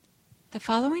The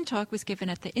following talk was given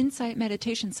at the Insight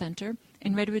Meditation Center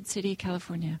in Redwood City,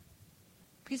 California.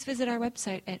 Please visit our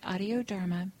website at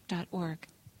audiodharma.org.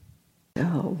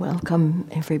 So, welcome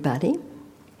everybody.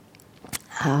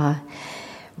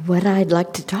 What I'd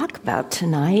like to talk about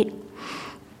tonight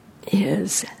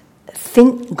is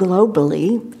think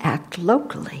globally, act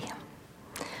locally.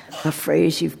 A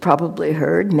phrase you've probably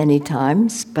heard many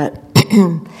times, but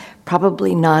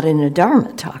probably not in a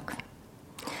Dharma talk.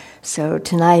 So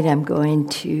tonight I'm going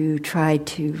to try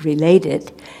to relate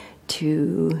it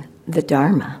to the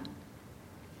Dharma.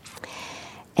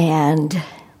 And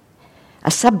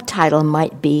a subtitle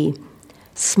might be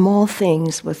Small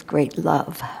Things with Great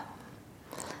Love.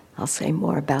 I'll say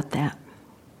more about that.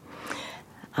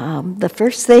 The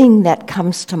first thing that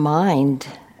comes to mind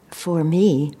for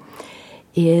me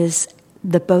is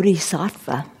the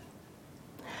Bodhisattva.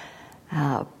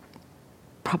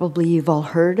 Probably you've all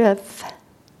heard of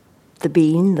the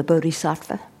being, the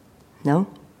Bodhisattva? No?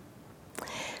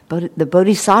 But the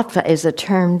Bodhisattva is a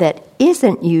term that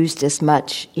isn't used as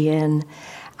much in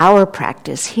our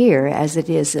practice here as it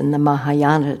is in the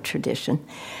Mahayana tradition,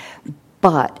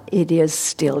 but it is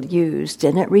still used,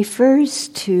 and it refers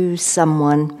to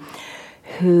someone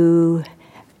who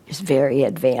is very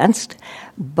advanced,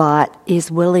 but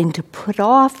is willing to put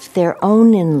off their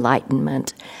own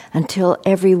enlightenment until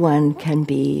everyone can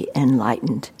be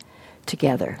enlightened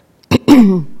together.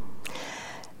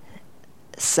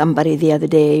 Somebody the other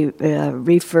day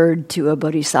referred to a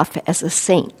bodhisattva as a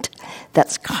saint.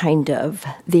 That's kind of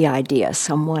the idea,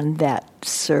 someone that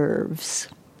serves.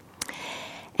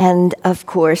 And of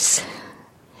course,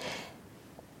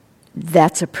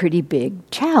 that's a pretty big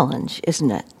challenge,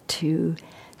 isn't it? To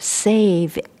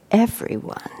save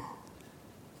everyone.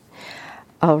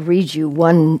 I'll read you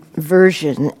one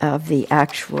version of the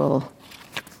actual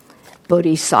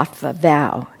bodhisattva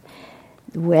vow.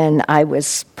 When I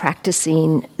was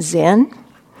practicing Zen,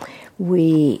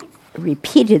 we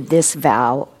repeated this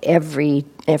vow every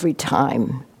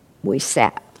time we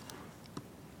sat.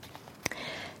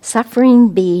 Suffering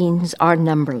beings are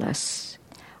numberless.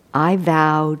 I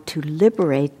vow to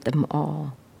liberate them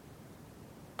all.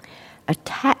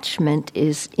 Attachment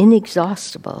is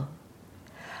inexhaustible.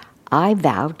 I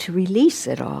vow to release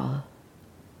it all.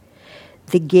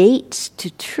 The gates to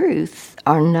truth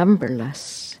are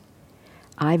numberless.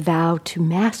 I vow to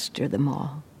master them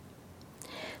all.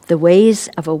 The ways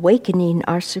of awakening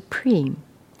are supreme.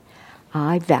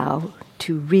 I vow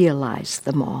to realize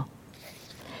them all.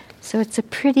 So it's a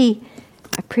pretty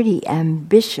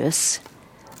ambitious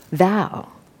vow.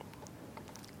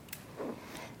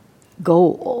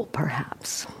 Goal,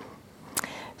 perhaps.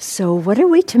 So what are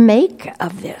we to make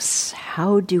of this?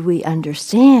 How do we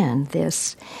understand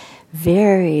this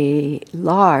very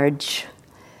large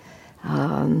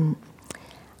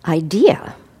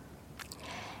idea?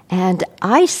 And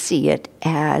I see it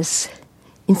as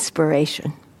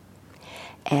inspiration,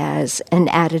 as an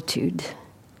attitude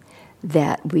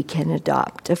that we can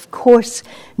adopt. Of course,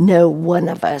 no one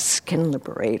of us can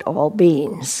liberate all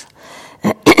beings.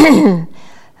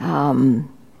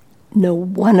 No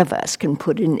one of us can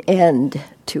put an end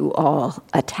to all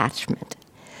attachment.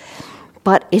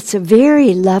 But it's a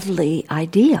very lovely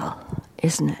ideal,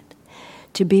 isn't it?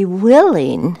 To be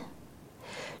willing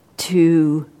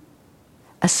to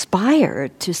aspire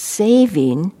to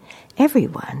saving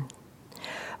everyone,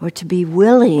 or to be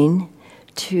willing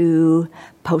to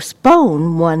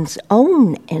postpone one's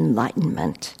own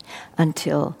enlightenment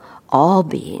until all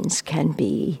beings can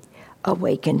be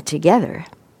awakened together.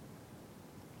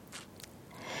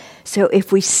 So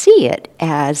if we see it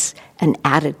as an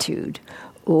attitude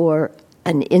or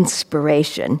an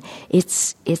inspiration,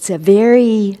 it's a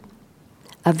very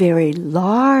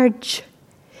large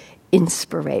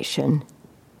inspiration,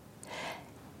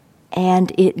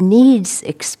 and it needs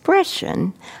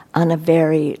expression on a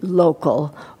very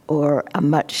local or a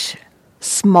much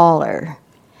smaller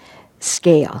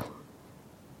scale.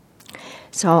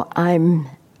 So I'm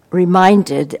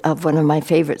reminded of one of my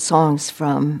favorite songs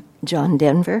from John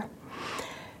Denver.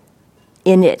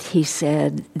 In it, he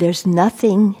said, "There's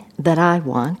nothing that I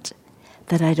want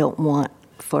that I don't want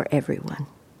for everyone."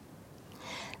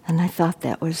 And I thought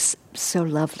that was so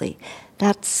lovely.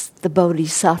 That's the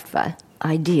Bodhisattva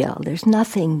ideal. There's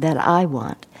nothing that I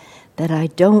want that I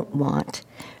don't want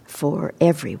for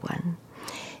everyone.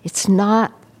 It's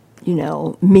not,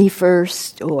 me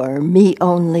first or me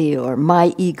only or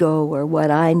my ego or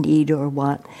what I need or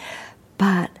want,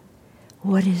 but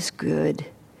what is good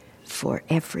for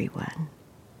everyone.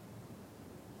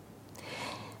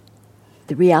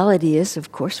 The reality is,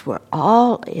 of course, we're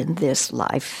all in this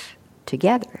life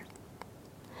together.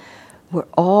 we're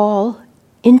all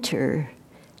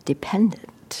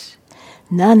interdependent.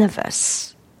 None of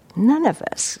us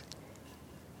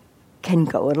can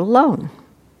go it alone.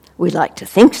 We like to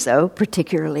think so,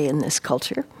 particularly in this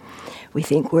culture. We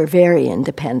think we're very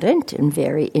independent and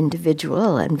very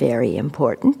individual and very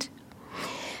important.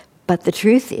 But the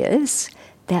truth is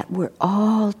that we're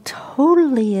all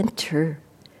totally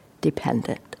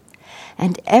interdependent.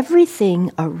 And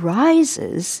everything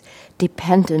arises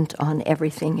dependent on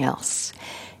everything else.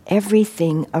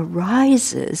 Everything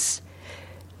arises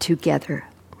together.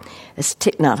 As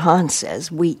Thich Nhat Hanh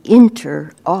says, we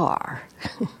inter-are.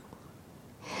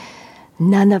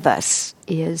 None of us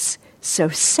is so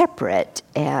separate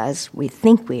as we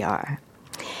think we are.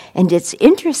 And it's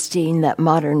interesting that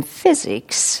modern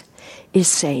physics is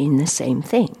saying the same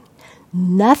thing.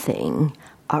 Nothing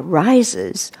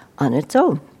arises on its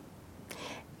own.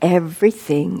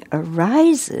 Everything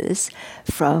arises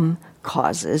from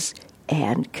causes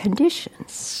and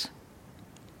conditions.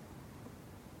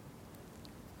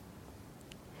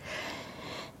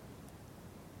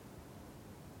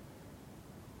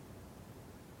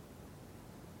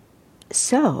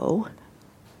 So,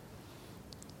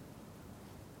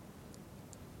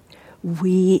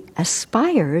 we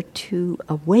aspire to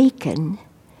awaken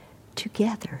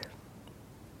together.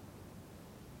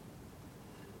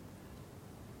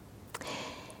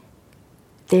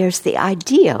 There's the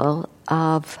ideal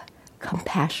of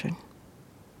compassion.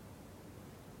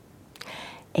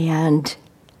 And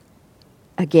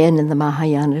again, in the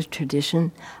Mahayana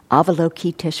tradition,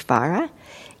 Avalokiteshvara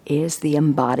is the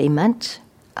embodiment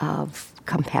of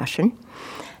compassion,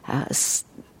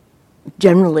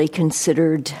 generally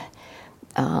considered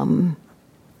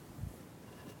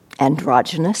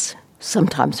androgynous,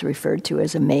 sometimes referred to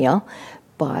as a male,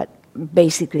 but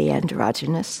basically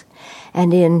androgynous.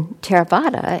 And in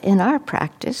Theravada, in our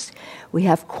practice, we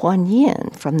have Kuan Yin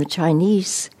from the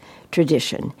Chinese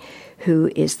tradition, who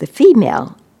is the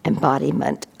female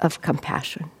embodiment of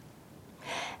compassion.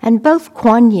 And both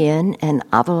Kuan Yin and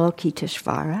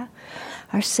Avalokiteshvara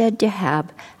are said to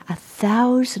have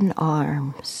 1,000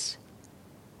 arms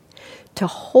to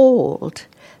hold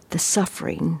the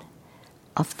suffering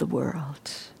of the world.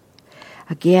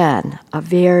 Again, a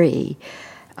very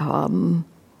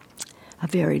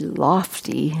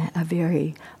lofty, a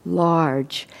very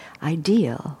large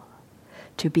ideal,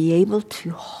 to be able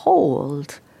to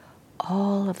hold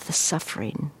all of the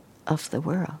suffering of the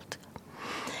world.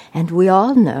 And we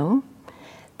all know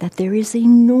that there is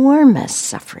enormous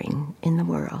suffering in the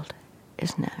world,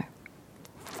 isn't there?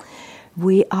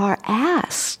 We are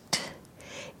asked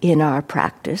in our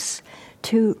practice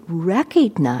to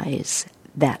recognize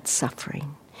that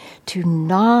suffering, to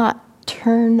not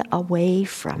turn away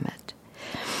from it.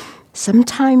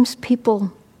 Sometimes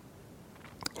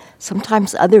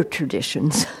other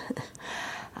traditions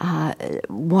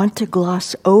want to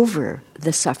gloss over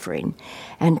the suffering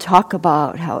and talk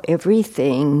about how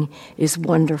everything is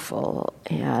wonderful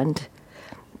and,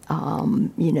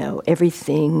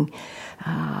 everything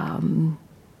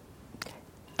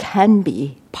can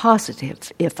be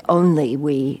positive if only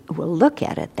we will look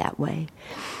at it that way.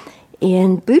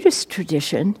 In Buddhist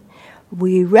tradition,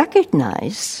 we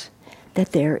recognize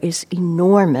that there is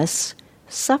enormous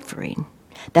suffering.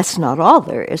 That's not all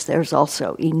there is. There's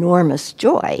also enormous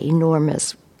joy,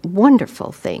 enormous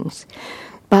wonderful things.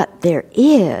 But there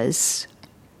is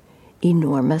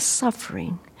enormous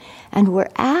suffering. And we're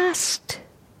asked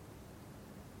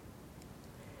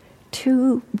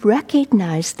to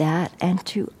recognize that and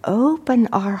to open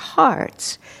our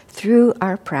hearts through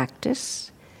our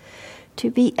practice to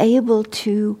be able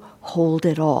to hold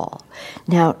it all.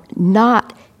 Now,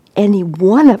 not any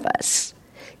one of us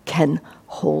can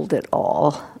hold it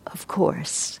all, of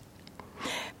course.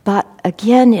 But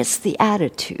again, it's the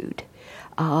attitude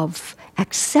of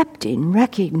accepting,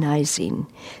 recognizing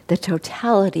the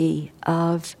totality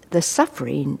of the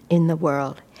suffering in the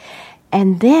world.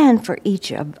 And then for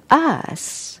each of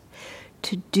us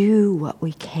to do what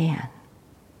we can.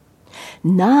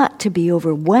 Not to be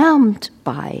overwhelmed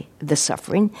by the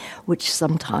suffering, which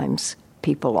sometimes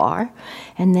people are,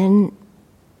 and then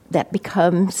that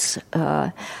becomes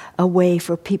a way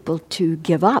for people to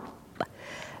give up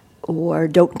or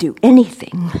don't do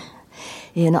anything.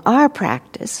 In our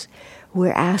practice,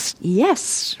 we're asked,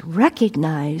 yes,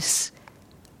 recognize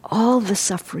all the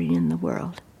suffering in the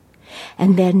world,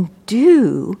 and then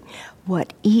do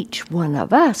what each one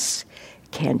of us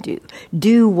can do.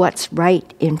 Do what's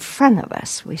right in front of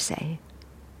us, we say.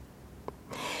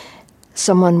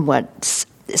 Someone once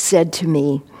said to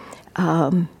me,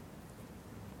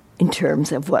 in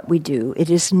terms of what we do, it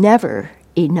is never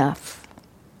enough.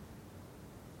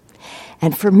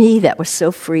 And for me, that was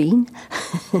so freeing.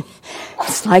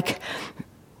 It's like,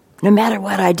 no matter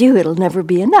what I do, it'll never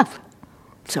be enough.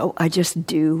 So I just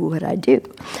do what I do.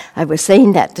 I was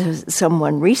saying that to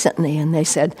someone recently, and they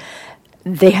said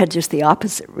they had just the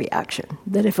opposite reaction,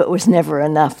 that if it was never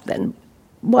enough, then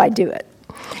why do it?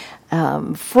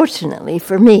 Fortunately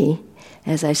for me,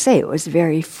 as I say, it was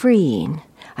very freeing.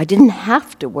 I didn't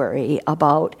have to worry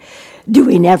about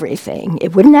doing everything.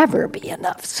 It would never be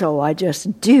enough. So I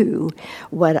just do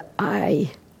what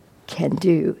I can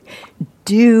do.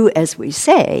 Do, as we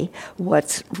say,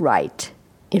 what's right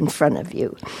in front of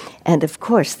you. And of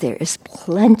course, there is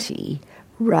plenty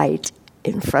right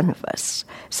in front of us.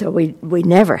 So we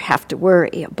never have to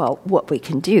worry about what we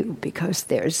can do because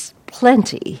there's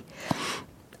plenty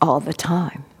all the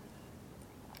time.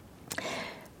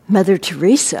 Mother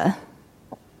Teresa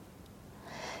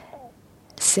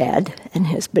said, and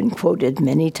has been quoted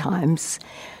many times,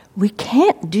 we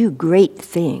can't do great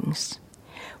things.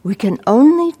 We can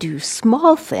only do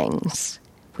small things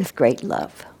with great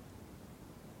love.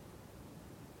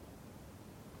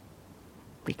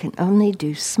 We can only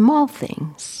do small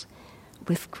things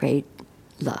with great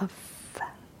love.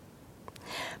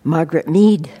 Margaret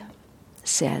Mead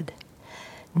said,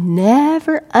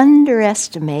 never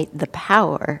underestimate the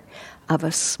power of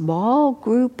a small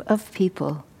group of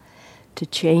people to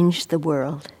change the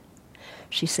world.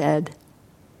 She said,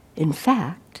 in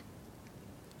fact,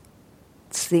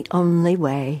 it's the only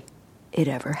way it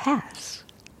ever has.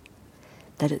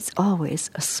 That it's always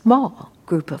a small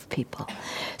group of people.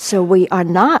 So we are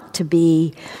not to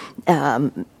be,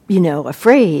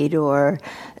 afraid or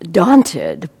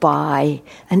daunted by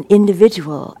an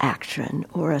individual action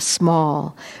or a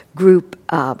small group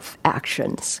of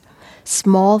actions.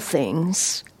 Small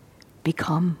things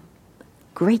become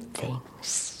great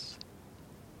things.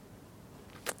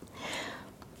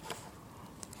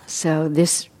 So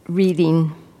this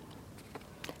reading,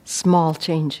 small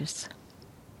changes.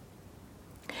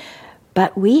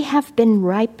 But we have been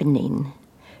ripening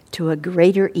to a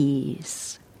greater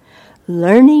ease,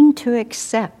 learning to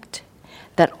accept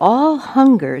that all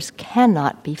hungers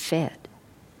cannot be fed,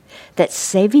 that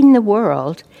saving the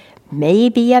world may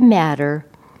be a matter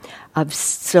of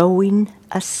sowing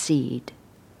a seed,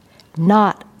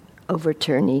 not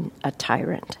overturning a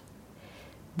tyrant,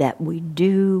 that we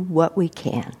do what we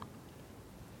can.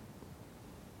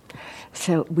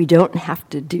 So we don't have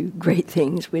to do great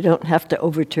things. We don't have to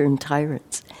overturn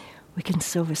tyrants. We can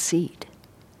sow a seed.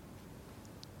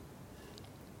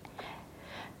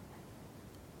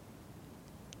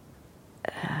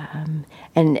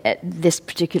 And this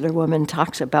particular woman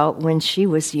talks about when she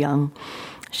was young,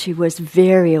 she was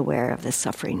very aware of the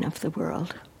suffering of the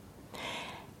world.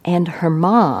 And her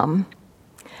mom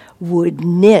would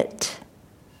knit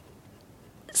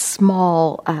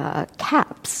small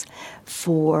caps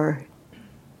for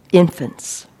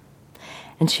infants.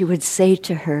 And she would say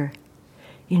to her,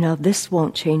 this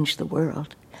won't change the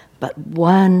world, but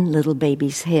one little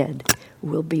baby's head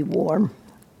will be warm.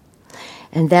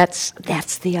 And that's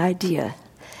the idea,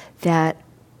 that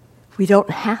we don't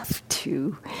have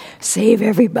to save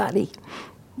everybody.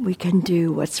 We can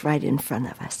do what's right in front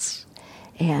of us.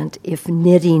 And if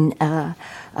knitting a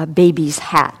baby's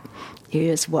hat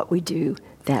is what we do,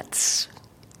 that's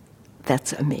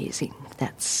amazing.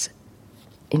 That's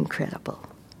incredible.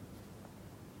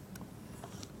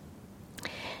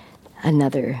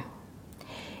 Another,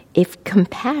 if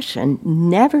compassion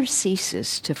never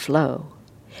ceases to flow,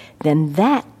 then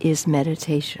that is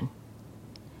meditation.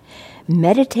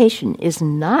 Meditation is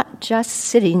not just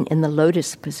sitting in the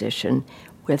lotus position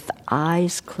with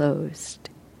eyes closed.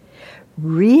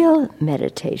 Real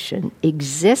meditation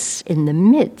exists in the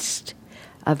midst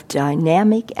of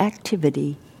dynamic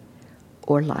activity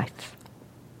or life.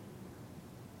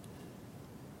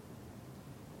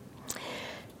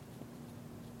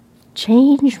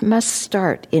 Change must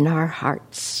start in our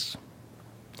hearts.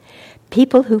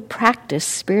 People who practice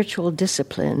spiritual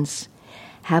disciplines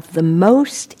have the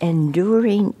most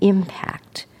enduring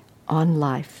impact on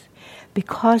life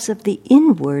because of the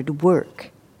inward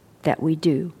work that we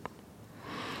do.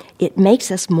 It makes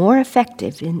us more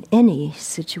effective in any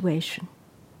situation.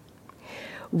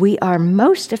 We are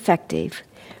most effective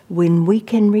when we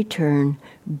can return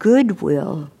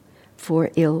goodwill for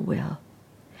ill will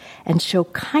and show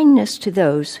kindness to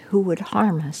those who would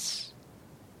harm us.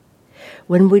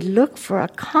 When we look for a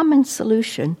common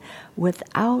solution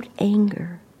without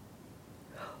anger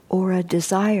or a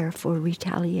desire for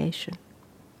retaliation,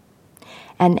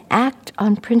 and act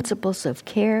on principles of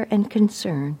care and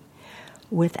concern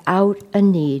without a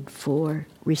need for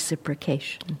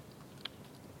reciprocation.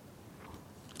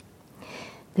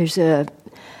 There's a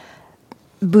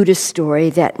Buddhist story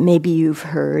that maybe you've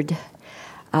heard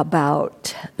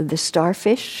about the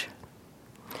starfish.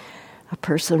 A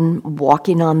person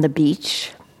walking on the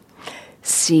beach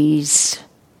sees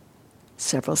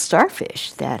several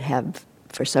starfish that have,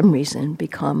 for some reason,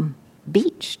 become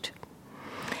beached.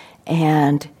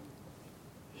 And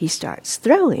he starts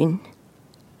throwing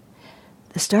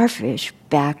the starfish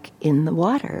back in the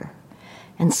water.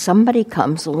 And somebody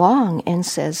comes along and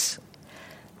says,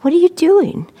 "What are you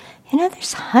doing?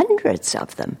 There's hundreds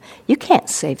of them. You can't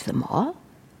save them all."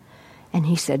 And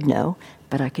he said, "No,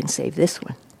 but I can save this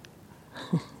one."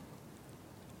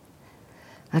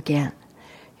 Again,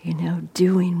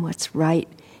 doing what's right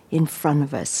in front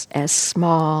of us, as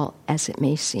small as it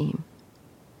may seem.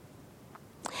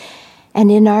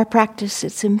 And in our practice,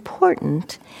 it's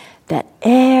important that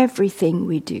everything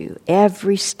we do,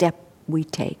 every step we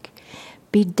take,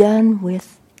 be done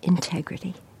with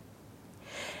integrity.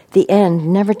 The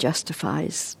end never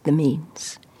justifies the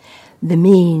means. The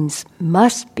means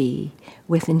must be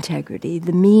with integrity.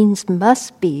 The means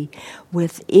must be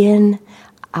within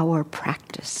our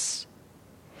practice.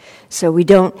 So we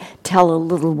don't tell a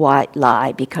little white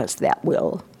lie because that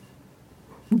will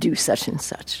do such and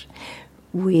such.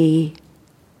 We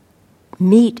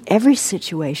meet every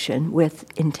situation with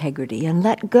integrity and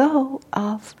let go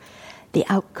of the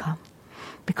outcome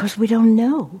because we don't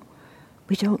know.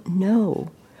 We don't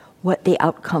know what the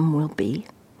outcome will be.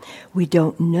 We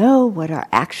don't know what our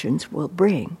actions will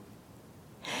bring.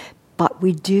 But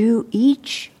we do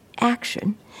each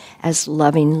action as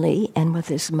lovingly and with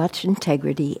as much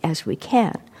integrity as we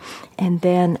can, and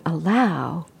then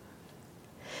allow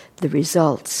the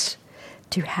results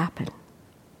to happen.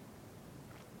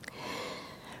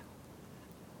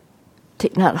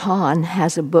 Thich Nhat Hanh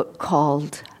has a book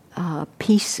called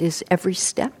Peace is Every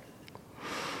Step,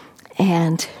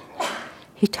 and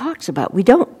he talks about we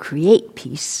don't create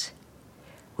peace,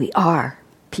 we are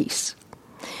peace.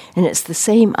 And it's the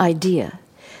same idea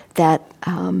that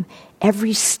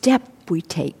every step we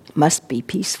take must be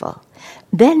peaceful.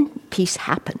 Then peace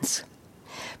happens.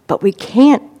 But we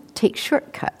can't take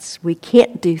shortcuts. We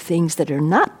can't do things that are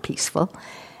not peaceful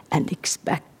and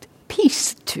expect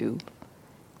peace to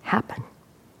happen.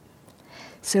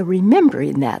 So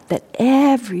remembering that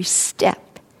every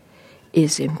step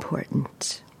is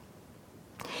important.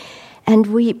 And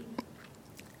we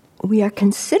are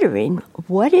considering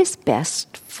what is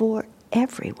best for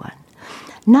everyone.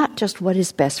 Not just what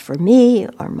is best for me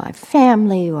or my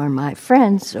family or my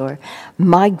friends or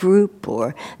my group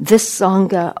or this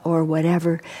Sangha or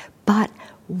whatever, but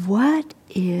what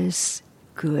is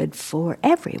good for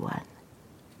everyone.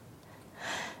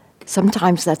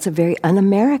 Sometimes that's a very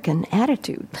un-American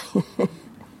attitude.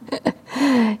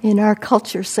 In our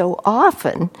culture so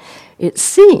often, it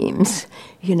seems,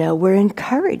 we're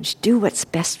encouraged, do what's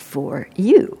best for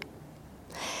you.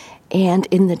 And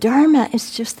in the Dharma,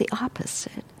 it's just the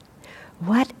opposite.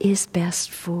 What is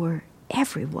best for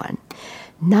everyone,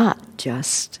 not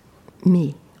just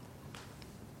me?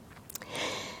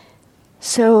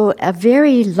 So a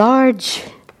very large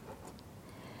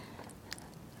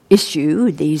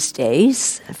issue these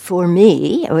days for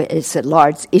me, it's a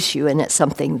large issue and it's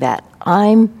something that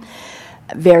I'm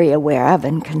very aware of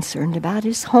and concerned about,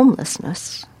 is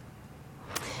homelessness.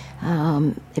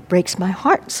 It breaks my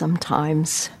heart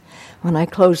sometimes when I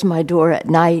close my door at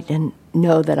night and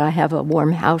know that I have a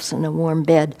warm house and a warm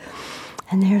bed,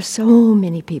 and there are so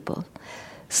many people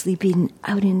sleeping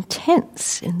out in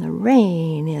tents in the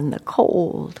rain, in the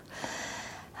cold.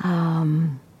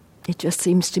 It just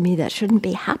seems to me that shouldn't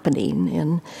be happening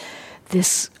in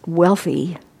this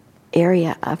wealthy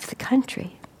area of the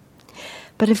country.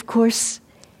 But of course,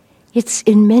 it's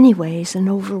in many ways an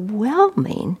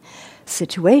overwhelming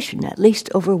situation, at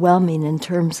least overwhelming in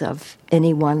terms of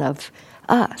any one of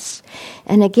us.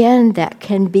 And again, that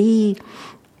can be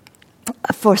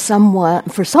for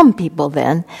some people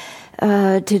then,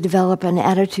 to develop an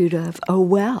attitude of, oh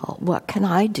well, what can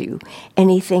I do?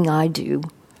 Anything I do,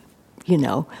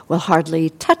 will hardly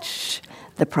touch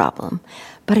the problem.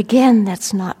 But again,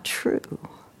 that's not true.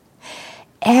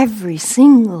 Every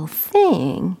single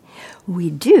thing we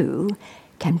do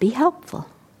can be helpful.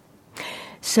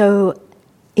 So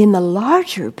in the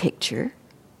larger picture,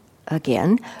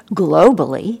 again,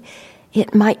 globally,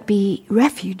 it might be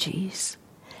refugees.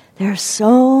 There are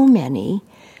so many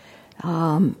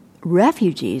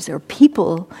refugees or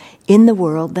people in the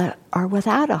world that are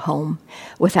without a home,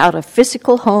 without a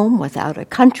physical home, without a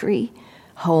country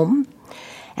home.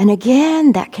 And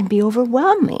again, that can be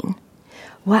overwhelming.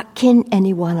 What can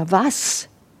any one of us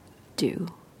do?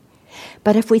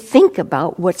 But if we think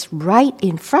about what's right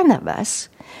in front of us,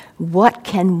 What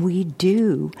can we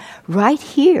do right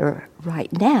here,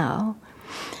 right now?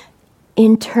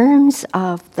 In terms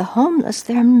of the homeless,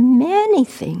 there are many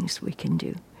things we can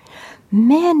do.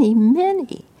 Many,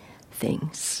 many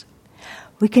things.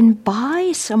 We can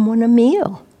buy someone a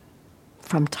meal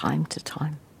from time to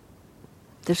time.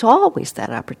 There's always that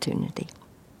opportunity.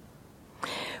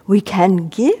 We can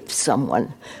give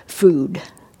someone food.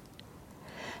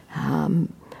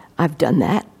 I've done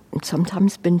that and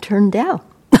sometimes been turned down.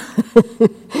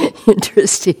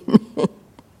 Interesting.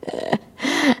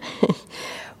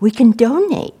 We can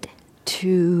donate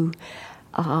to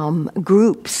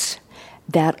groups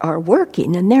that are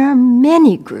working, and there are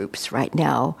many groups right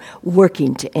now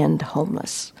working to end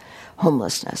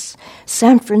homelessness.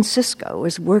 San Francisco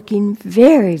is working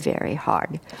very, very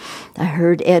hard. I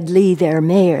heard Ed Lee, their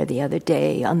mayor, the other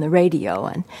day on the radio,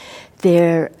 and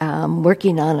they're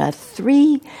working on a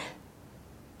three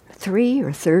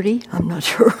or 30, I'm not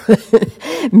sure,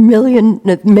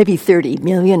 maybe $30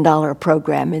 million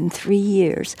program in 3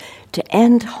 years to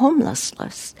end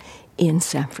homelessness in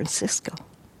San Francisco.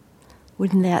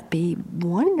 Wouldn't that be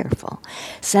wonderful?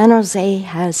 San Jose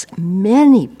has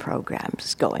many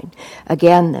programs going.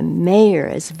 Again, the mayor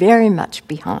is very much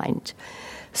behind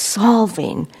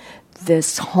solving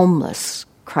this homeless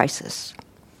crisis.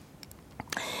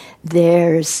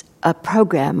 There's a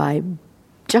program I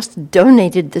just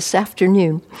donated this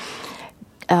afternoon.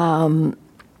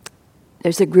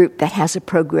 There's a group that has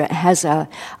a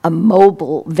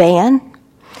mobile van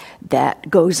that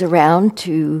goes around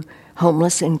to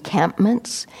homeless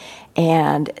encampments,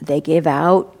 and they give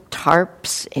out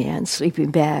tarps and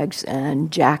sleeping bags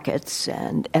and jackets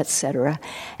and etc.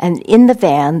 And in the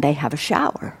van they have a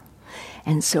shower,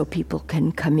 and so people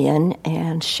can come in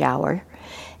and shower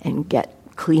and get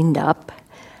cleaned up.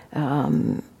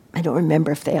 I don't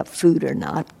remember if they have food or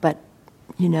not, but,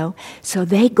 so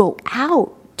they go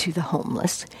out to the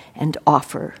homeless and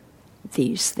offer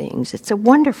these things. It's a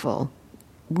wonderful,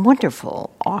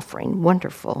 wonderful offering,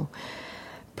 wonderful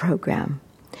program.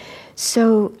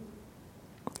 So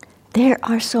there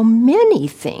are so many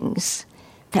things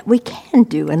that we can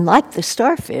do, and like the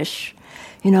starfish,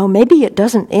 maybe it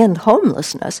doesn't end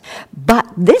homelessness, but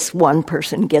this one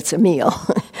person gets a meal,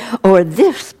 or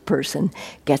this person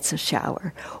gets a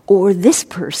shower, or this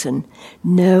person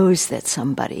knows that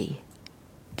somebody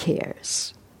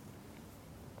cares.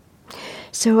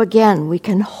 So again, we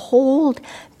can hold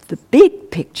the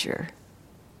big picture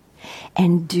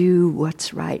and do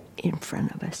what's right in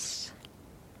front of us.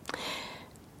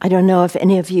 I don't know if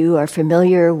any of you are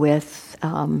familiar with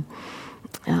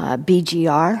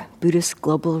BGR, Buddhist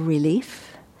Global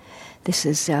Relief. This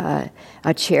is a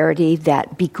charity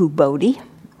that Bhikkhu Bodhi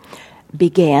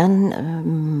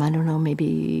began,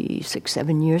 maybe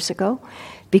 6-7 years ago.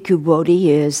 Bhikkhu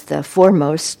Bodhi is the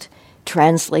foremost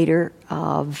translator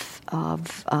of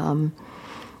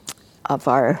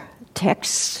our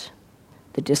texts,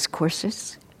 the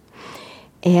discourses.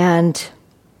 And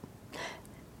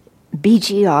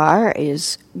BGR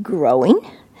is growing.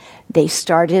 They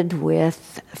started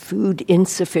with food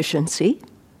insufficiency,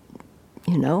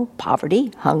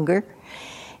 poverty, hunger,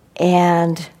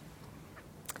 and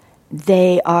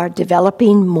they are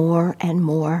developing more and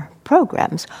more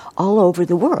programs all over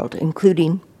the world,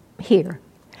 including here.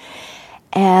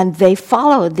 And they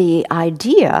follow the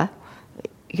idea,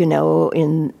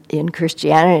 in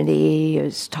Christianity,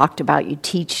 it's talked about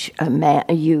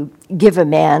you give a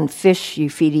man fish, you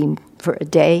feed him for a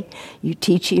day, you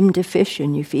teach him to fish,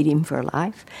 and you feed him for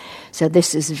life. So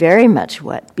this is very much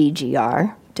what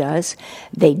BGR does.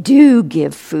 They do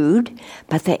give food,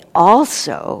 but they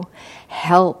also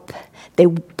they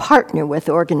partner with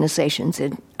organizations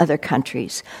in other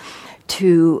countries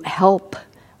to help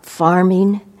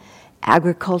farming,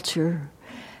 agriculture,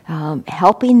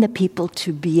 helping the people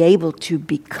to be able to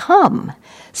become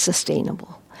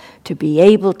sustainable, to be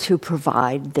able to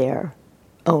provide their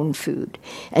own food.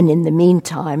 And in the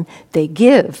meantime, they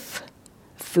give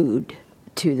food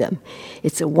to them.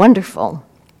 It's a wonderful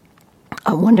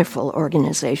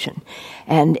organization.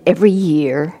 And every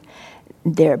year,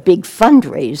 their big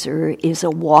fundraiser is a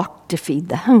walk to feed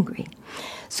the hungry.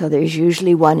 So there's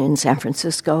usually one in San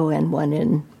Francisco and one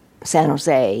in San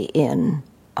Jose in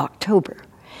October.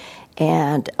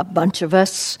 And a bunch of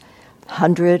us,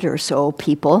 100 or so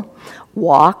people,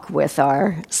 walk with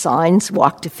our signs,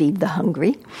 walk to feed the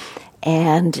hungry,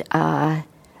 and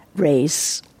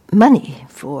raise money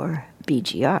for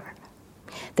BGR.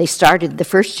 They started the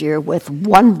first year with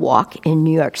one walk in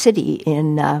New York City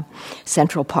in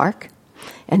Central Park,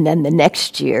 and then the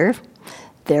next year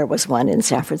there was one in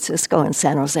San Francisco and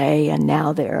San Jose, and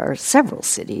now there are several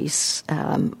cities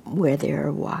where there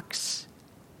are walks.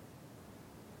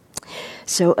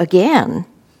 So again,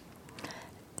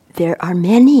 there are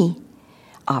many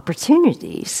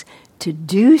opportunities to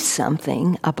do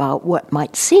something about what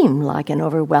might seem like an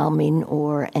overwhelming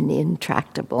or an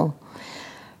intractable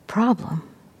problem.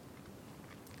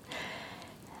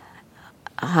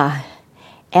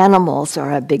 Animals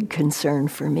are a big concern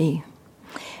for me.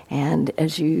 And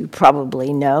as you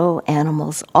probably know,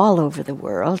 animals all over the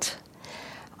world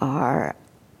are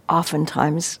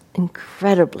oftentimes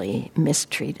incredibly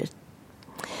mistreated.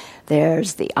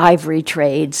 There's the ivory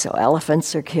trade, so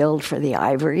elephants are killed for the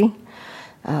ivory,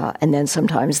 and then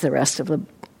sometimes the rest of the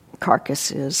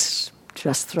carcass is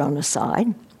just thrown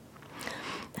aside.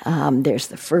 There's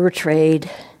the fur trade,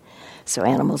 so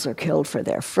animals are killed for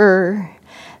their fur.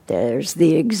 There's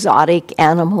the exotic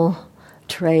animal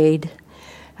trade.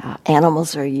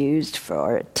 Animals are used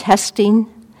for testing.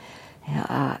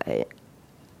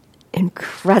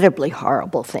 Incredibly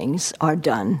horrible things are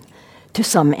done to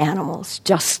some animals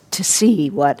just to see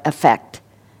what effect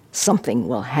something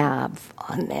will have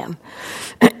on them.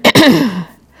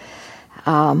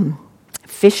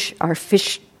 Fish are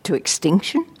fished to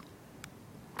extinction.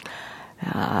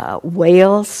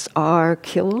 Whales are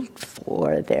killed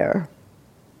for their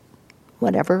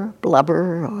whatever,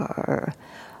 blubber or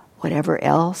whatever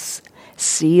else,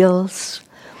 seals.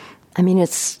 I mean,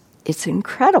 it's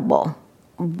incredible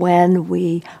when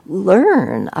we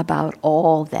learn about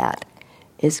all that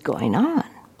is going on.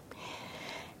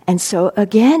 And so,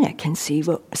 again, it can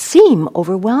seem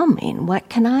overwhelming. What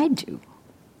can I do?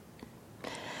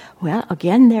 Well,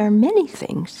 again, there are many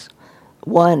things.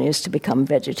 One is to become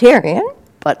vegetarian,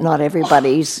 but not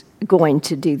everybody's going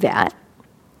to do that.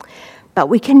 But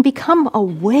we can become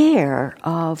aware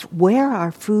of where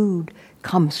our food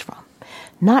comes from.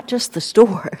 Not just the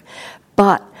store,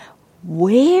 but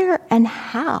where and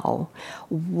how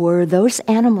were those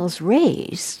animals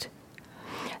raised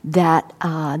that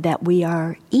we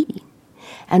are eating?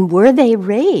 And were they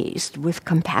raised with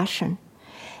compassion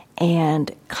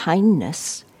and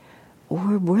kindness,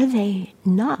 or were they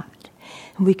not?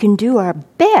 And we can do our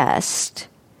best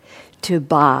to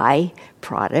buy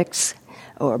products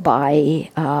or buy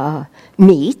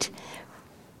meat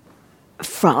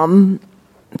from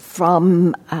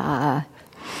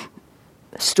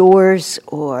stores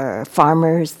or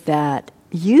farmers that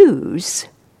use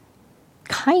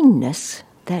kindness,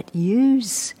 that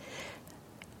use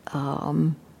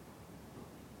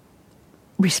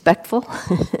respectful,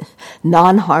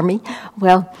 non-harming.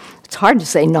 Well, it's hard to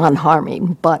say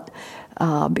non-harming, but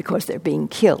because they're being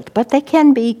killed. But they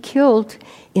can be killed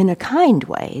in a kind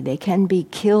way. They can be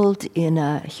killed in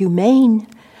a humane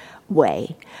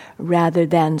way, rather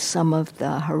than some of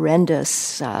the horrendous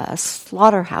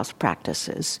slaughterhouse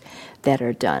practices that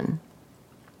are done.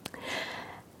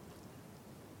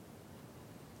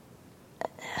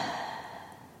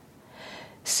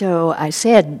 So I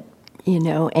said,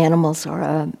 animals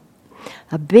are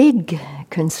a big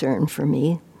concern for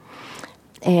me.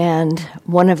 And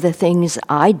one of the things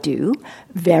I do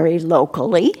very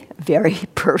locally, very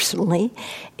personally,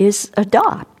 is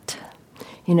adopt.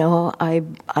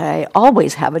 I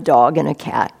always have a dog and a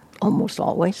cat, almost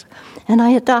always, and I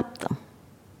adopt them.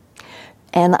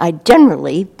 And I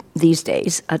generally, these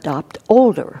days, adopt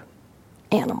older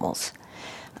animals.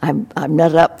 I'm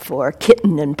not up for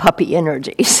kitten and puppy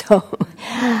energy, so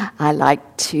I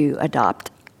like to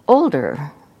adopt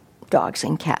older dogs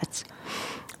and cats,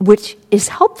 which is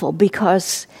helpful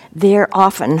because they're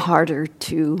often harder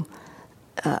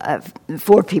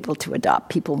for people to adopt.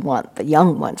 People want the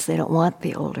young ones. They don't want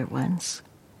the older ones.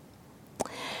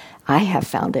 I have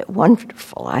found it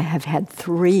wonderful. I have had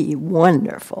 3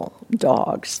 wonderful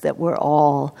dogs that were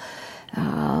all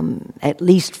at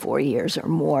least 4 years or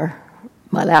more.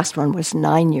 My last one was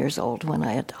 9 years old when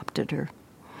I adopted her.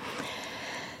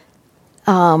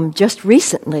 Just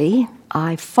recently,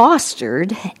 I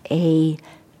fostered a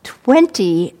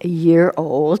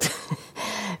 20-year-old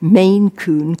Maine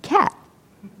Coon cat.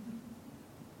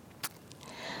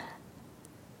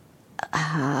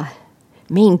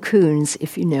 Maine Coons,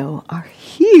 if you know, are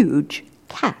huge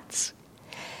cats.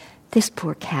 This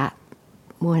poor cat,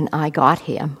 when I got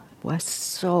him, was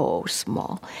so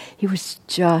small. He was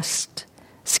just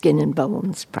skin and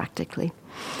bones, practically.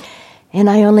 And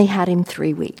I only had him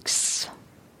 3 weeks.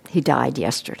 He died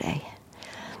yesterday.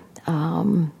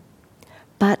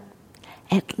 But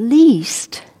at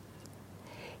least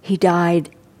he died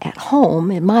at home,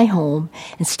 in my home,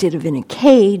 instead of in a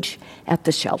cage at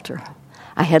the shelter.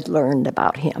 I had learned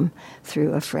about him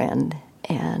through a friend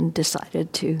and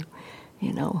decided to,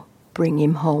 bring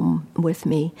him home with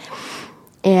me.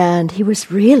 And he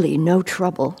was really no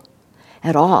trouble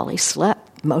at all. He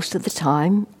slept most of the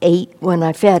time, ate when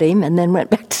I fed him, and then went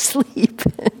back to sleep.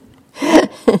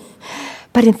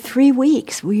 But in 3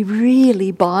 weeks, we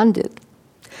really bonded.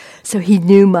 So he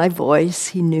knew my voice,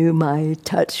 he knew my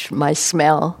touch, my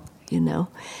smell,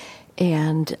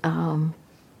 And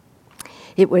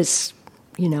it was,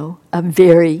 a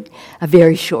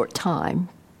very short time,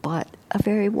 but a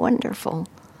very wonderful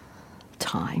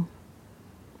time.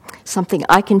 Something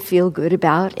I can feel good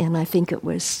about, and I think it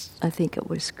was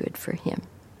good for him.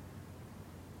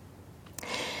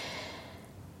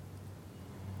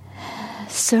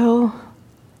 So,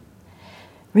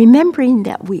 remembering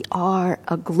that we are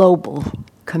a global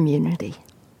community.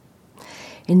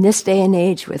 In this day and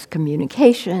age with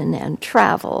communication and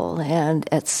travel and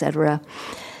etc.,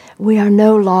 we are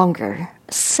no longer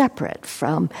separate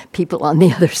from people on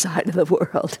the other side of the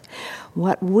world.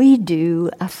 What we do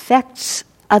affects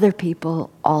other people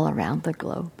all around the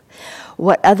globe.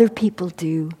 What other people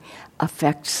do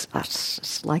affects us.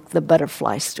 It's like the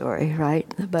butterfly story, right?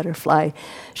 The butterfly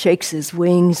shakes his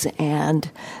wings and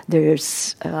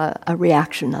there's a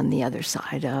reaction on the other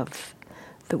side of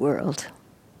the world.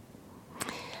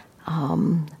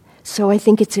 So I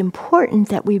think it's important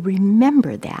that we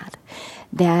remember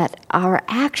that our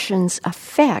actions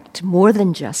affect more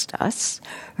than just us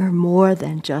or more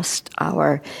than just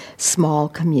our small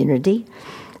community.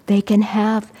 They can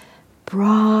have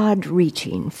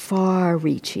broad-reaching,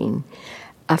 far-reaching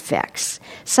effects,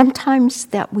 sometimes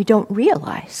that we don't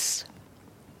realize.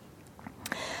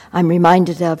 I'm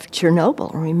reminded of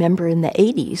Chernobyl. Remember in the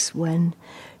 80s when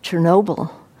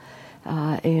Chernobyl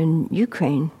in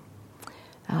Ukraine,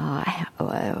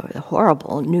 a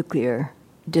horrible nuclear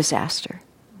disaster.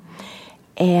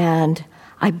 And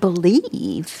I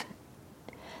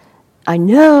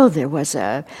know there was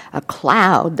a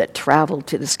cloud that traveled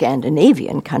to the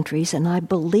Scandinavian countries, and I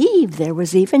believe there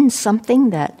was even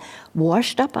something that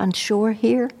washed up on shore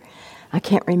here. I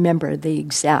can't remember the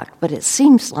exact, but it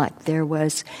seems like there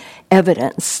was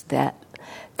evidence that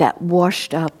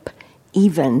washed up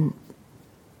even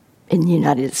in the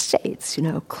United States,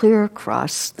 clear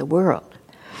across the world.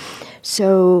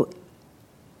 So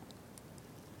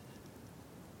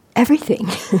everything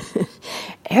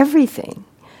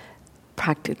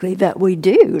practically that we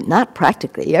do, not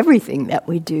practically, everything that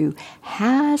we do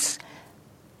has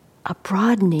a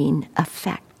broadening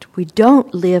effect. We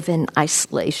don't live in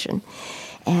isolation,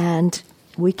 and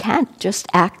we can't just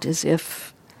act as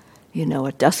if,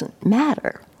 it doesn't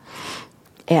matter.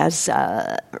 As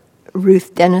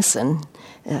Ruth Dennison,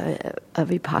 a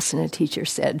Vipassana teacher,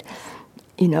 said,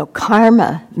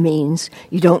 karma means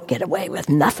you don't get away with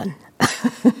nothing.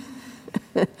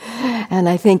 And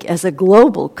I think as a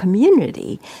global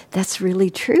community, that's really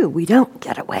true. We don't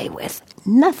get away with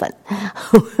nothing.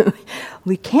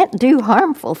 We can't do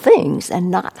harmful things and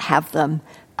not have them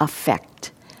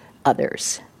affect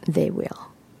others. They will.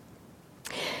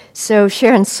 So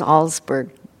Sharon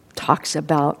Salzberg talks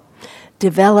about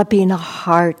developing a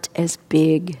heart as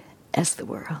big as the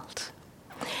world.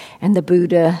 And the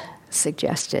Buddha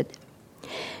suggested,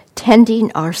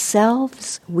 tending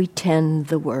ourselves, we tend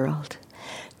the world.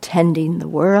 Tending the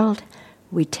world,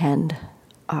 we tend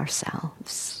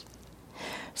ourselves.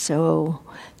 So,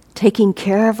 taking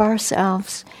care of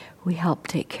ourselves, we help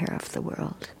take care of the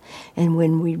world. And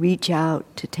when we reach out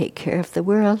to take care of the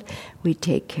world, we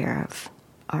take care of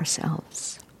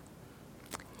ourselves.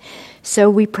 So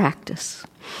we practice.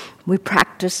 We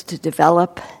practice to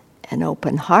develop an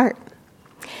open heart.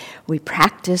 We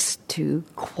practice to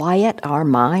quiet our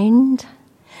mind.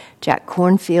 Jack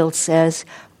Kornfield says,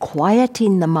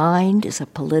 quieting the mind is a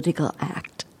political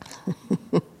act.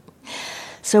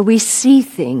 So we see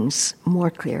things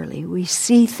more clearly. We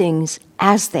see things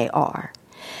as they are,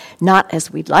 not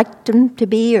as we'd like them to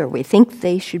be or we think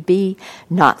they should be,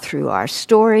 not through our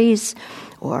stories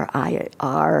or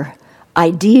our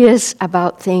ideas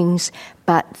about things,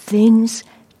 but things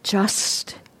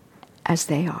just as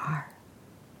they are.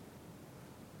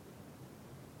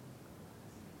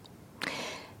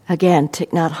 Again,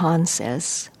 Thich Nhat Hanh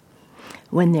says,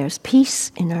 when there's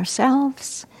peace in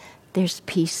ourselves, there's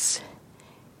peace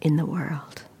in the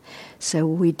world. So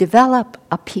we develop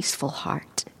a peaceful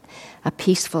heart, a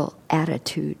peaceful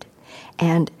attitude,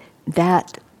 and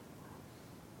that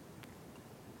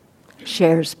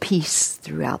shares peace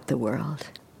throughout the world.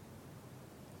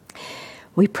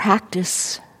 We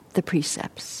practice the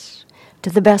precepts to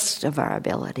the best of our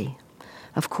ability.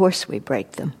 Of course we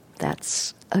break them,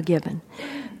 that's a given.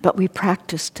 But we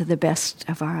practice to the best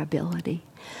of our ability,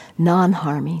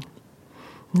 non-harming,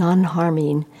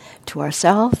 non-harming to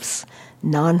ourselves,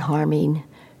 non-harming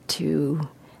to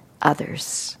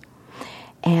others.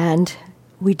 And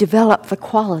we develop the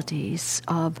qualities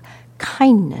of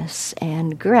kindness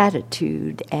and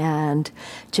gratitude and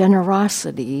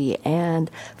generosity and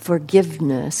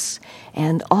forgiveness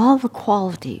and all the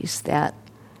qualities that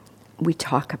we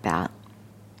talk about.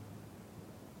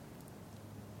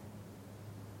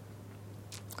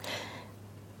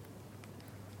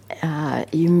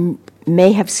 You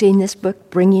may have seen this book,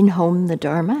 Bringing Home the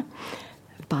Dharma,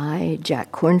 by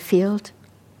Jack Kornfield.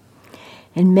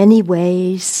 In many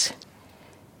ways,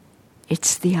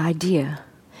 it's the idea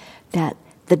that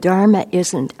the Dharma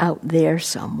isn't out there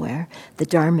somewhere. The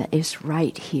Dharma is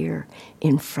right here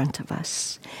in front of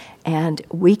us. And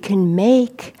we can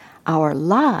make our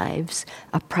lives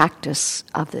a practice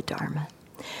of the Dharma.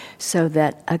 So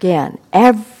that, again,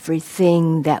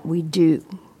 everything that we do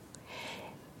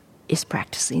is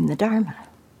practicing the Dharma.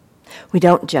 We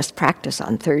don't just practice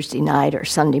on Thursday night or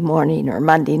Sunday morning or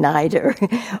Monday night or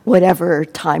whatever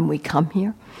time we come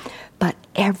here, but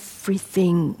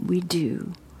everything we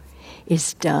do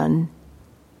is done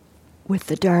with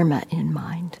the Dharma in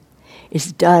mind,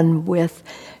 is done with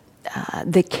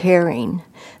the caring,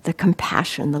 the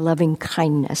compassion, the loving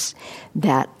kindness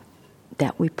that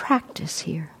we practice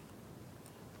here.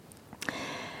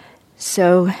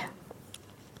 So,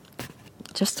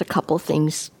 just a couple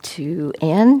things to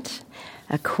end.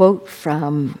 A quote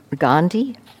from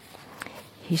Gandhi.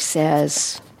 He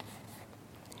says,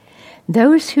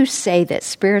 "Those who say that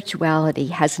spirituality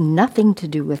has nothing to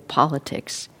do with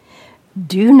politics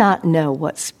do not know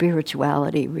what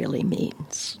spirituality really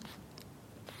means."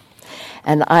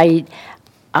 And I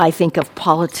think of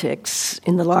politics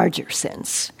in the larger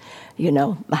sense,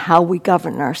 how we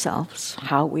govern ourselves,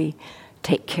 how we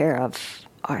take care of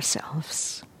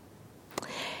ourselves.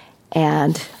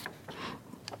 And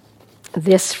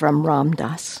this from Ram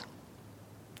Dass.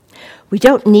 "We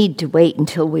don't need to wait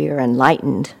until we are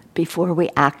enlightened before we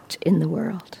act in the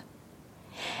world.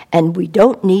 And we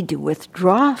don't need to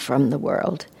withdraw from the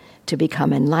world to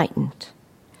become enlightened.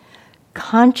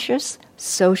 Conscious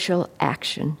social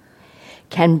action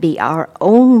can be our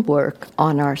own work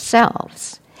on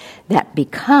ourselves that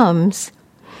becomes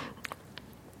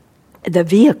the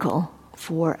vehicle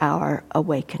for our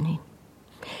awakening."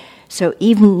 So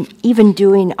even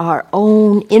doing our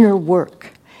own inner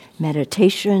work,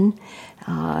 meditation,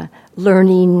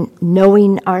 learning,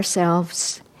 knowing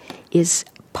ourselves, is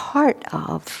part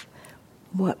of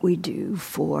what we do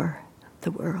for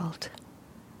the world.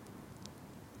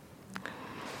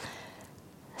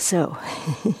 So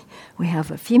we have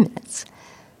a few minutes.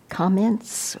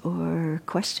 Comments or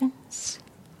questions?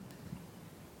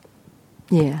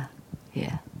 Yeah.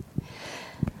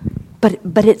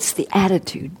 But it's the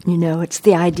attitude, it's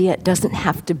the idea. It doesn't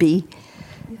have to be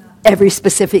every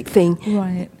specific thing.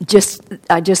 Right.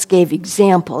 I just gave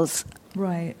examples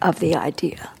right. of the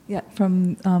idea. Yeah,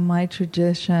 from my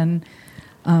tradition,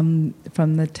 from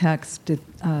the text,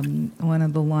 one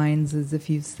of the lines is, "If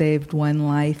you've saved one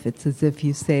life, it's as if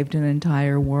you saved an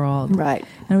entire world." Right.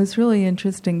 And it was really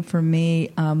interesting for me.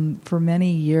 For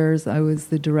many years, I was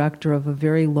the director of a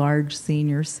very large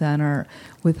senior center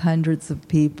with hundreds of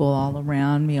people all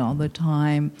around me all the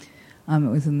time. It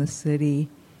was in the city.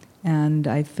 And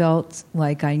I felt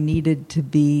like I needed to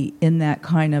be in that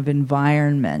kind of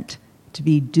environment, to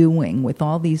be doing with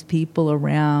all these people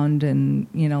around, and,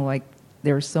 like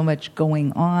there's so much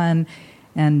going on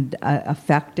and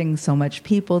affecting so much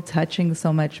people, touching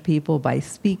so much people by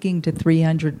speaking to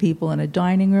 300 people in a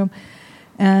dining room.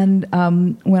 And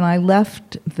when I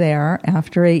left there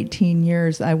after 18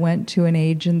 years, I went to an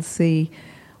agency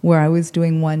where I was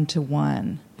doing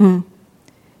one-to-one. Mm.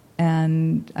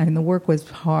 And the work was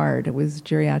hard. It was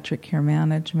geriatric care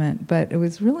management. But it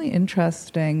was really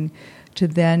interesting to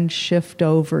then shift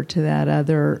over to that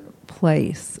other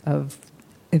place of,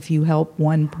 if you help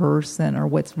one person or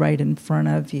what's right in front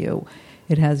of you,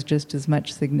 it has just as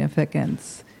much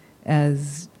significance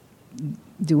as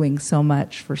doing so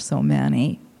much for so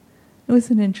many. It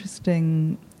was an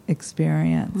interesting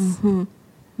experience. Mm-hmm.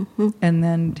 Mm-hmm. And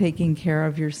then taking care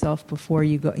of yourself before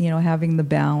you go, having the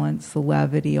balance, the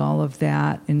levity, all of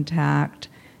that intact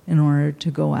in order to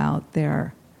go out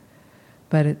there.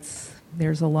 But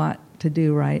there's a lot to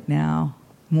do right now,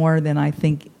 more than I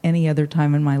think any other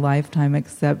time in my lifetime,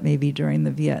 except maybe during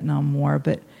the Vietnam War.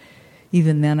 But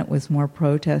even then it was more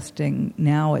protesting.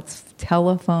 Now it's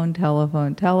telephone,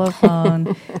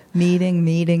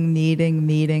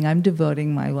 meeting. I'm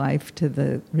devoting my life to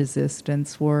the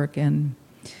resistance work, and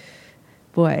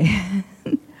boy,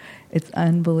 it's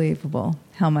unbelievable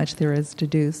how much there is to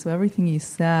do. So everything you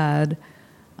said,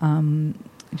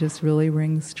 just really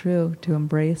rings true, to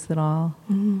embrace it all.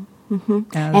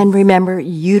 And remember,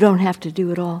 you don't have to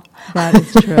do it all. That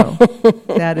is true.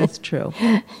 That is true.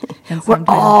 And We're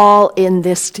all in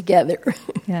this together.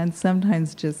 And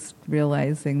sometimes just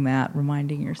realizing that,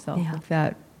 reminding yourself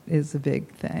that is a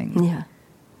big thing. Yeah.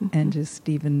 And just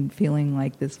even feeling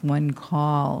like this one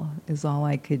call is all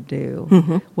I could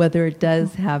do. Whether it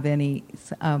does have any,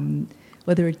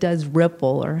 whether it does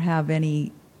ripple or have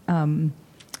any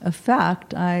effect,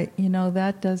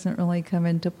 that doesn't really come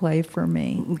into play for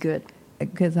me. Good.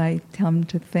 Because I come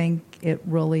to think it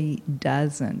really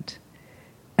doesn't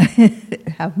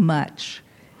have much.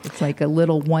 It's like a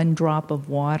little one drop of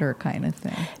water kind of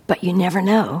thing. But you never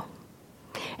know.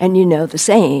 And you know the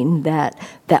saying that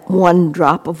one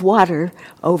drop of water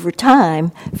over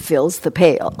time fills the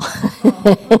pail.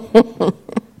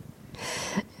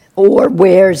 Or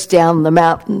wears down the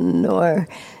mountain, or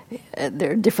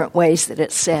there are different ways that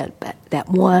it's said, but that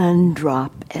one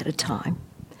drop at a time.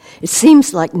 It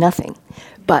seems like nothing,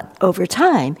 but over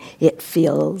time it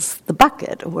fills the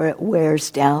bucket, or it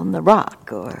wears down the rock,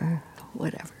 or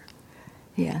whatever.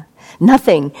 Yeah.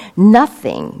 Nothing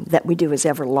that we do is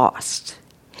ever lost.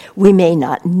 We may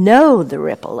not know the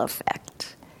ripple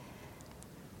effect,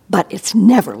 but it's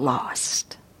never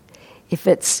lost. If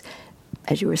it's,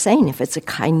 as you were saying, if it's a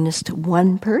kindness to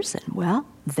one person, well,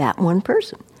 that one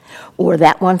person, or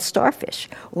that one starfish,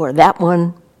 or that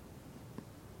one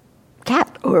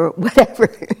cat, or whatever.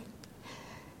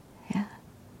 Yeah.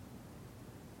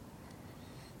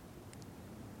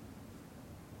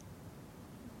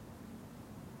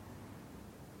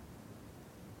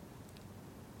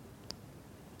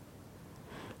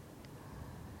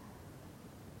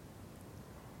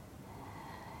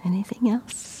 Anything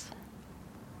else?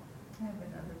 I have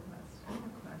another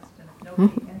question. If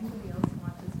anybody else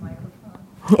wants this microphone.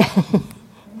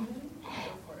 Anybody?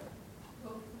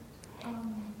 Go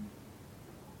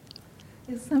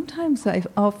for it. Sometimes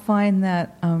I'll find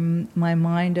that my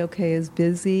mind, is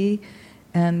busy,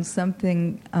 and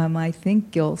something I think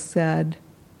Gil said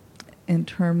in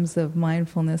terms of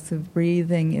mindfulness of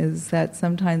breathing is that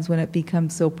sometimes when it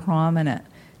becomes so prominent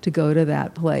to go to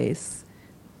that place,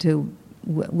 to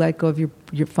let go of your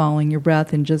following your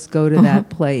breath and just go to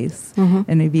that place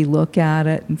and maybe look at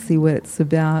it and see what it's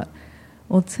about.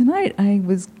 Well, tonight I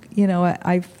was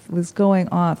going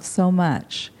off so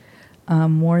much,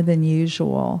 more than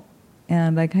usual,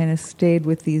 and I kind of stayed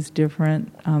with these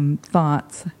different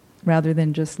thoughts rather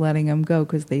than just letting them go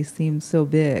because they seem so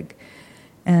big.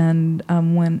 And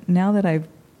now that I've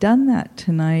done that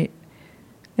tonight,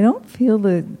 I don't feel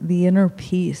the inner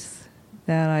peace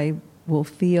that I will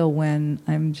feel when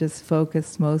I'm just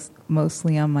focused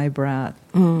mostly on my breath.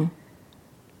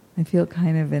 I feel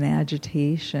kind of an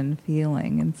agitation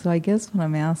feeling. And so I guess what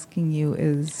I'm asking you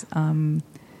is,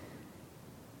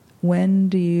 when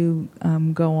do you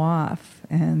go off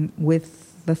and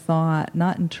with the thought,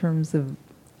 not in terms of,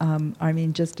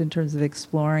 just in terms of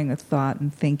exploring the thought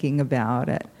and thinking about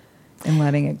it and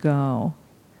letting it go?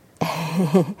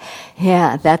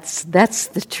 Yeah, that's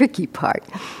the tricky part.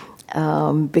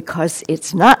 Because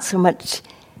it's not so much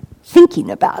thinking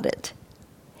about it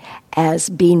as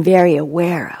being very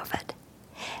aware of it.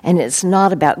 And it's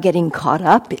not about getting caught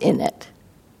up in it,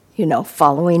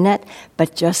 following it,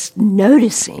 but just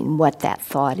noticing what that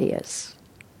thought is.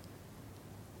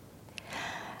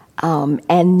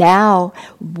 And now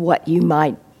what you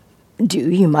might do,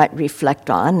 you might reflect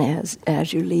on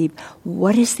as you leave,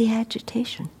 what is the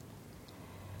agitation?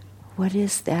 What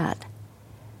is that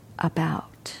about?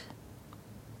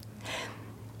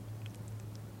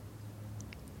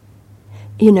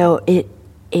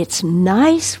 It's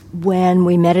nice when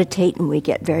we meditate and we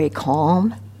get very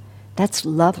calm. That's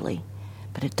lovely,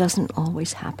 but it doesn't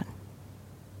always happen.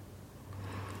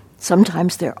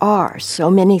 Sometimes there are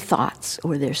so many thoughts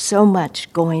or there's so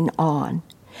much going on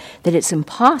that it's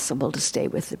impossible to stay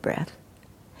with the breath.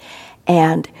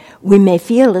 And we may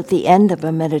feel at the end of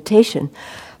a meditation,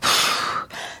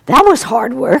 that was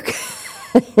hard work,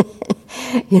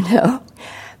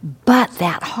 But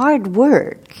that hard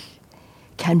work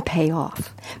can pay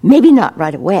off. Maybe not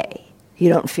right away. You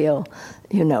don't feel,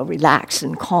 relaxed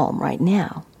and calm right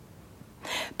now.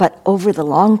 But over the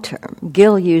long term,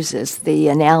 Gil uses the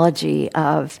analogy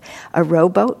of a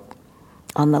rowboat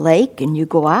on the lake, and you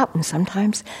go out, and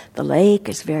sometimes the lake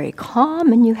is very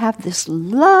calm, and you have this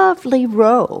lovely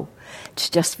row. It's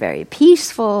just very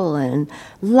peaceful and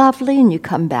lovely, and you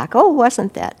come back, oh,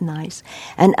 wasn't that nice?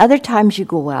 And other times you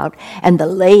go out, and the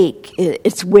lake,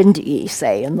 it's windy,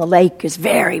 say, and the lake is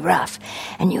very rough,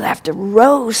 and you have to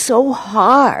row so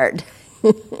hard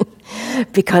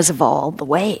because of all the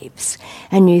waves.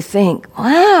 And you think,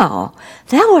 wow,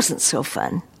 that wasn't so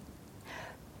fun.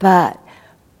 But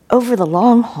over the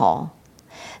long haul,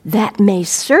 that may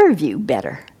serve you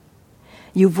better.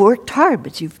 You've worked hard,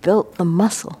 but you've built the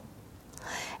muscle.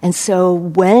 And so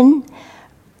when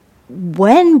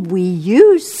we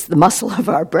use the muscle of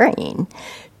our brain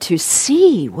to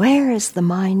see where is the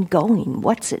mind going,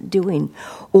 what's it doing,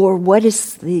 or what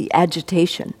is the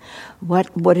agitation,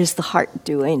 what is the heart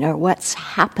doing, or what's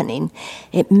happening,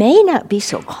 it may not be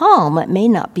so calm, it may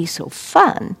not be so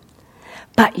fun,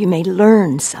 but you may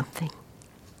learn something.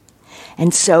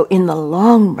 And so in the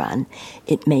long run,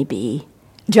 it may be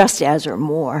just as or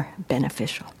more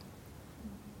beneficial.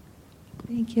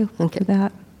 Thank you for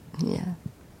that. Yeah.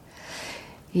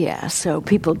 Yeah, so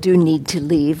people do need to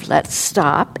leave. Let's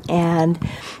stop. And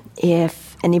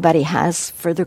if anybody has further